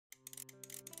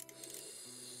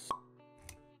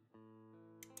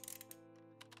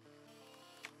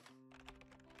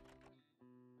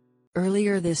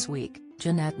Earlier this week,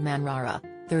 Janette Manrara,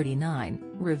 39,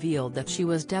 revealed that she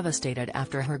was devastated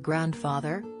after her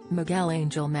grandfather, Miguel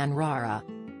Angel Manrara,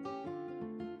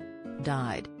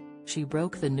 died. She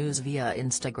broke the news via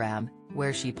Instagram,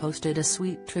 where she posted a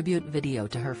sweet tribute video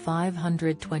to her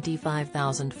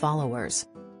 525,000 followers.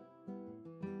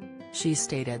 She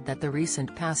stated that the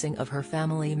recent passing of her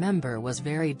family member was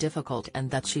very difficult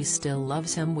and that she still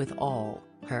loves him with all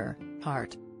her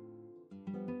heart.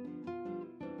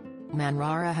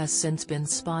 Manrara has since been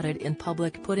spotted in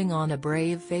public putting on a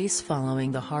brave face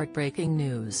following the heartbreaking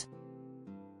news.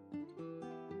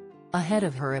 Ahead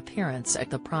of her appearance at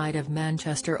the Pride of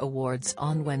Manchester Awards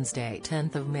on Wednesday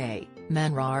 10 May,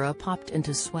 Manrara popped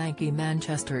into swanky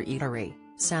Manchester eatery,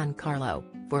 San Carlo,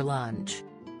 for lunch.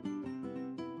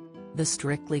 The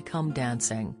Strictly Come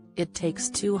Dancing, It Takes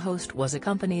Two host was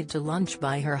accompanied to lunch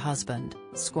by her husband,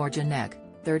 Janette,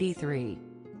 33.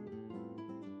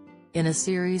 In a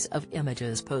series of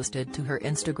images posted to her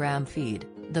Instagram feed,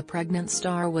 the pregnant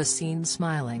star was seen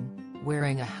smiling,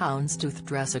 wearing a houndstooth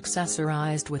dress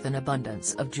accessorized with an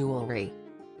abundance of jewelry.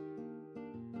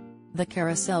 The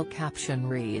carousel caption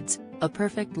reads, "A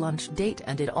perfect lunch date,"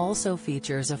 and it also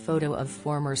features a photo of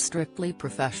former Strictly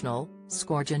professional,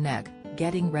 Janette,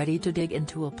 getting ready to dig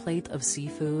into a plate of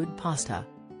seafood pasta.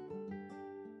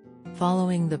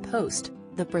 Following the post,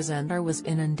 the presenter was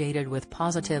inundated with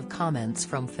positive comments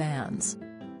from fans.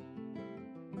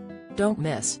 Don't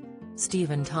miss.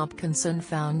 Stephen Tompkinson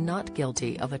found not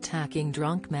guilty of attacking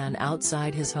drunk man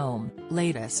outside his home.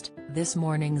 Latest, this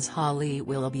morning's Holly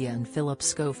Willoughby and Philip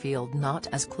Schofield not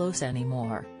as close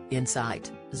anymore.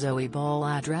 Insight, Zoe Ball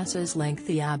addresses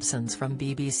lengthy absence from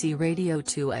BBC Radio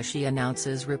 2 as she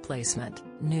announces replacement.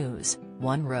 News,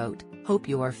 one wrote, "Hope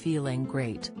you are feeling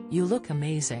great, you look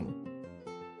amazing."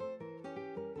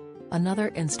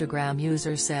 Another Instagram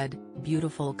user said,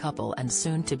 "Beautiful couple and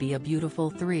soon to be a beautiful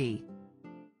three."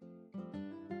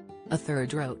 A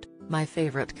third wrote, "My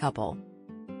favorite couple.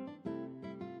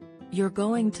 You're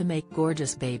going to make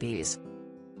gorgeous babies."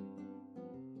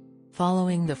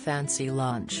 Following the fancy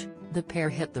lunch, the pair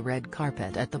hit the red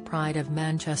carpet at the Pride of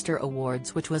Manchester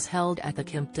Awards, which was held at the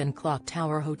Kimpton Clock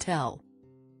Tower Hotel.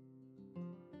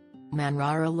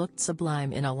 Manrara looked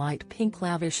sublime in a light pink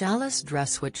lavish Alice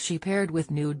dress which she paired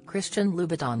with nude Christian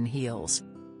Louboutin heels.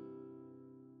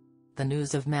 The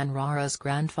news of Manrara's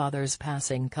grandfather's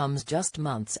passing comes just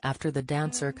months after the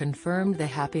dancer confirmed the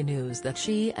happy news that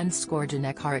she and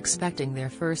Janette are expecting their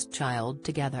first child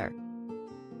together.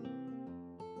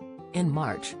 In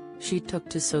March, she took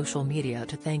to social media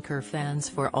to thank her fans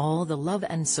for all the love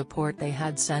and support they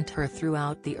had sent her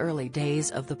throughout the early days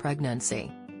of the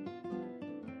pregnancy.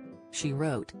 She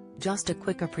wrote, "Just a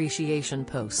quick appreciation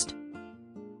post.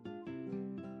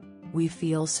 We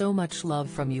feel so much love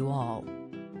from you all.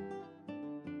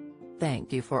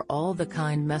 Thank you for all the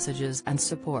kind messages and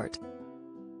support.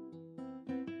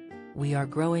 We are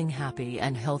growing happy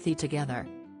and healthy together."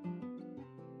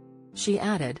 She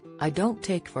added, "I don't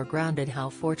take for granted how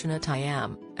fortunate I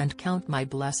am, and count my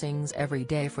blessings every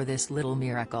day for this little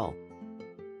miracle."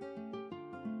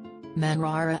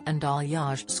 Manrara and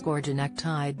Aljaž Janette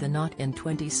tied the knot in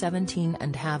 2017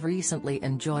 and have recently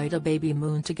enjoyed a baby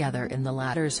moon together in the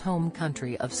latter's home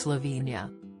country of Slovenia.